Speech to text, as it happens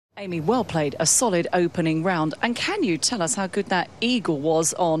Amy, well played, a solid opening round. And can you tell us how good that eagle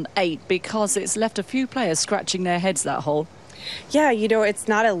was on 8? Because it's left a few players scratching their heads that hole. Yeah, it's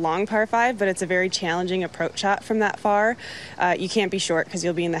not a long par 5, but it's a very challenging approach shot from that far. You can't be short because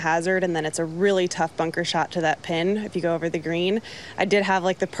you'll be in the hazard, and then it's a really tough bunker shot to that pin if you go over the green. I did have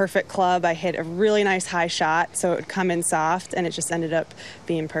like the perfect club. I hit a really nice high shot, so it would come in soft, and it just ended up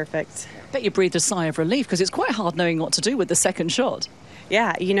being perfect. I bet you breathed a sigh of relief because it's quite hard knowing what to do with the second shot.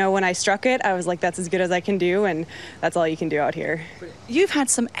 Yeah, when I struck it, I was like, that's as good as I can do, and that's all you can do out here. You've had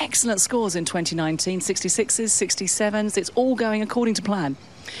some excellent scores in 2019, 66s, 67s. It's all going according to plan.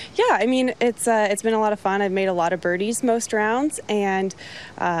 Yeah, I mean, it's been a lot of fun. I've made a lot of birdies most rounds, and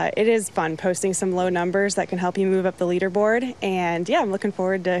it is fun posting some low numbers that can help you move up the leaderboard. And yeah, I'm looking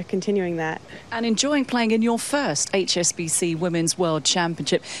forward to continuing that. And enjoying playing in your first HSBC Women's World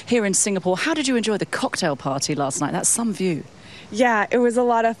Championship here in Singapore. How did you enjoy the cocktail party last night? That's some view. Yeah, it was a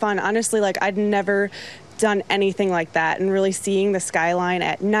lot of fun. Honestly, I'd never done anything like that, and really seeing the skyline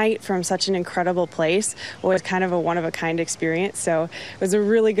at night from such an incredible place was kind of a one-of-a-kind experience. So it was a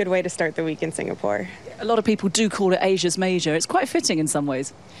really good way to start the week in Singapore. A lot of people do call it Asia's major. It's quite fitting in some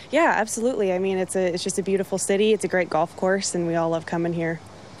ways. Yeah, absolutely. I mean, it's just a beautiful city. It's a great golf course, and we all love coming here.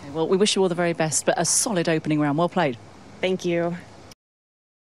 Okay, well, we wish you all the very best, but a solid opening round. Well played. Thank you.